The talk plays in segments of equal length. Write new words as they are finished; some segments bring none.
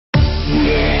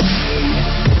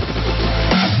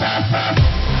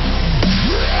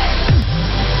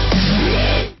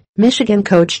Michigan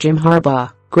coach Jim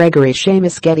Harbaugh, Gregory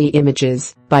Shamus. Getty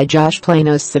Images, by Josh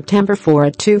Planos September 4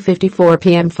 at 2:54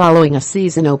 p.m. Following a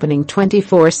season-opening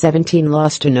 24-17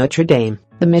 loss to Notre Dame,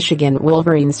 the Michigan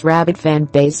Wolverines' rabid fan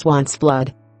base wants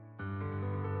blood.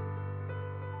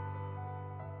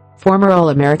 Former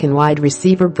All-American wide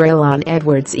receiver Braylon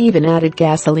Edwards even added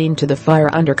gasoline to the fire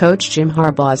under Coach Jim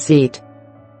Harbaugh's seat.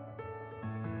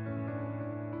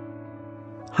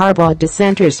 Harbaugh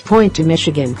dissenters point to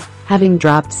Michigan, having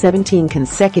dropped 17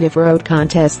 consecutive road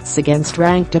contests against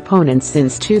ranked opponents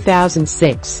since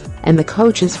 2006, and the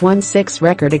coach's 1-6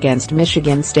 record against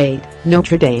Michigan State,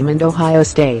 Notre Dame and Ohio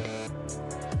State.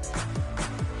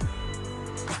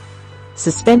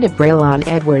 Suspended Braylon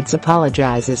Edwards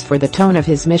apologizes for the tone of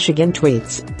his Michigan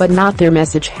tweets, but not their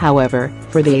message. However,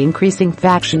 for the increasing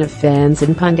faction of fans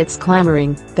and pundits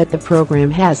clamoring that the program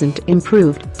hasn't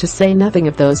improved, to say nothing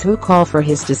of those who call for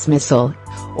his dismissal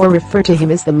or refer to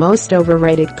him as the most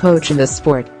overrated coach in the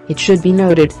sport, it should be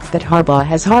noted that Harbaugh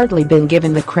has hardly been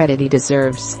given the credit he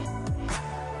deserves.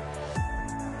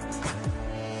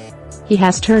 He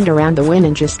has turned around the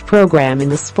winningest program in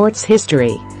the sport's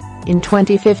history. In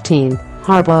 2015,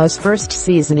 Harbaugh's first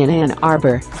season in Ann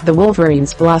Arbor, the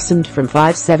Wolverines blossomed from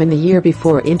 5-7 the year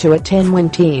before into a 10-win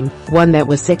team, one that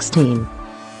was 16.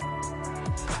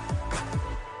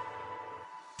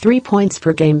 3 points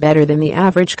per game better than the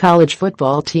average college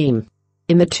football team.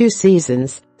 In the 2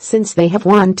 seasons since, they have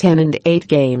won 10 and 8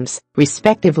 games,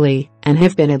 respectively, and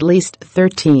have been at least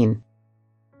 13.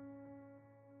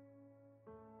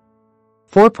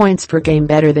 4 points per game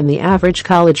better than the average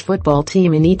college football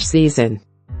team in each season.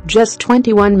 Just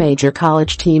 21 major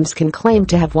college teams can claim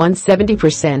to have won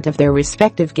 70% of their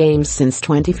respective games since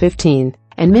 2015,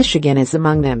 and Michigan is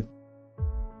among them.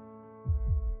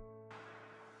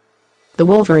 The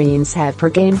Wolverines have per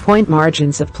game point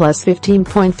margins of plus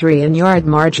 15.3 and yard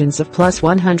margins of plus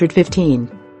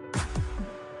 115.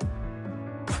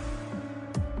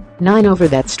 9 over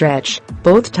that stretch,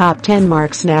 both top 10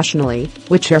 marks nationally,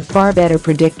 which are far better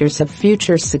predictors of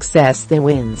future success than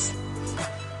wins.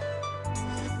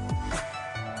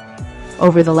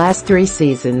 Over the last 3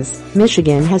 seasons,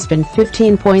 Michigan has been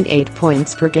 15.8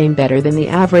 points per game better than the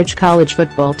average college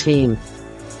football team.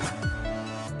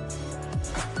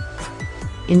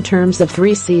 In terms of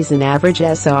 3-season average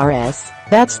SRS,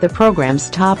 that's the program's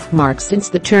top mark since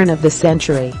the turn of the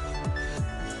century.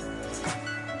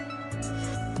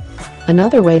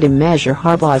 Another way to measure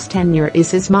Harbaugh's tenure is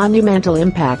his monumental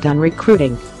impact on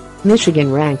recruiting.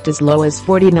 Michigan ranked as low as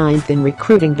 49th in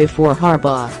recruiting before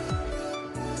Harbaugh.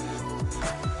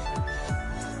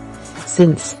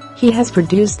 Since, he has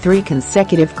produced 3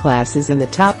 consecutive classes in the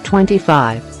top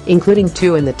 25, including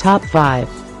 2 in the top 5.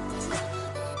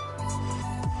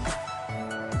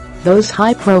 Those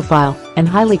high-profile and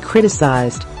highly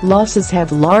criticized losses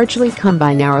have largely come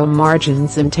by narrow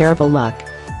margins and terrible luck.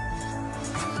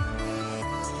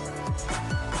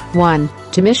 1.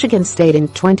 To Michigan State in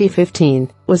 2015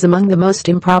 was among the most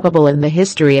improbable in the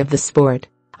history of the sport.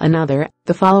 Another,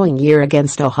 the following year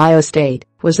against Ohio State,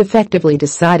 was effectively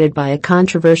decided by a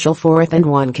controversial 4th and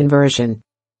 1 conversion.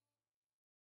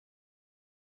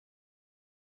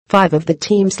 5 of the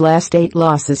team's last 8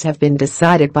 losses have been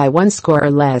decided by 1 score or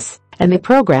less, and the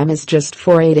program is just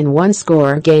 4 8-1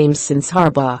 score games since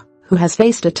Harbaugh, who has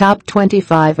faced a top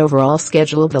 25 overall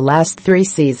schedule the last 3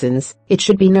 seasons, it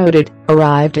should be noted,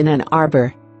 arrived in Ann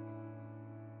Arbor.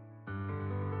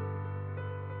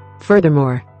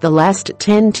 Furthermore, the last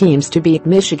 10 teams to beat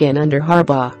Michigan under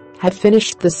Harbaugh have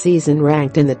finished the season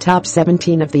ranked in the top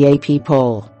 17 of the AP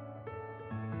poll.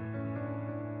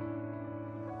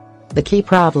 The key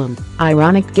problem,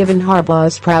 ironic given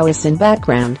Harbaugh's prowess and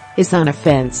background, is on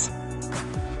offense.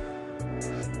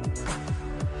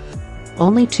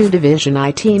 Only 2 Division I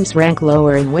teams rank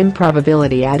lower in win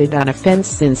probability added on offense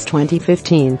since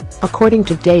 2015, according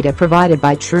to data provided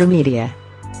by True Media.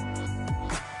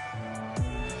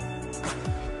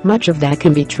 Much of that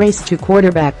can be traced to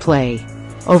quarterback play.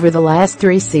 Over the last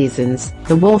 3 seasons,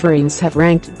 the Wolverines have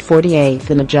ranked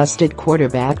 48th in adjusted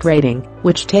quarterback rating,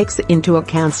 which takes into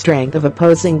account strength of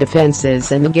opposing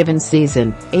defenses in the given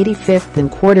season, 85th in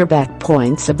quarterback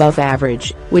points above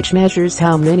average, which measures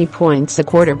how many points a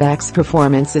quarterback's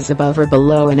performance is above or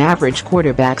below an average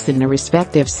quarterback's in a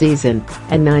respective season,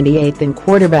 and 98th in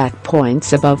quarterback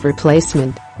points above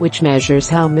replacement, which measures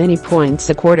how many points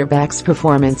a quarterback's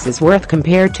performance is worth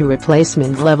compared to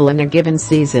replacement level in a given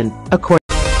season, according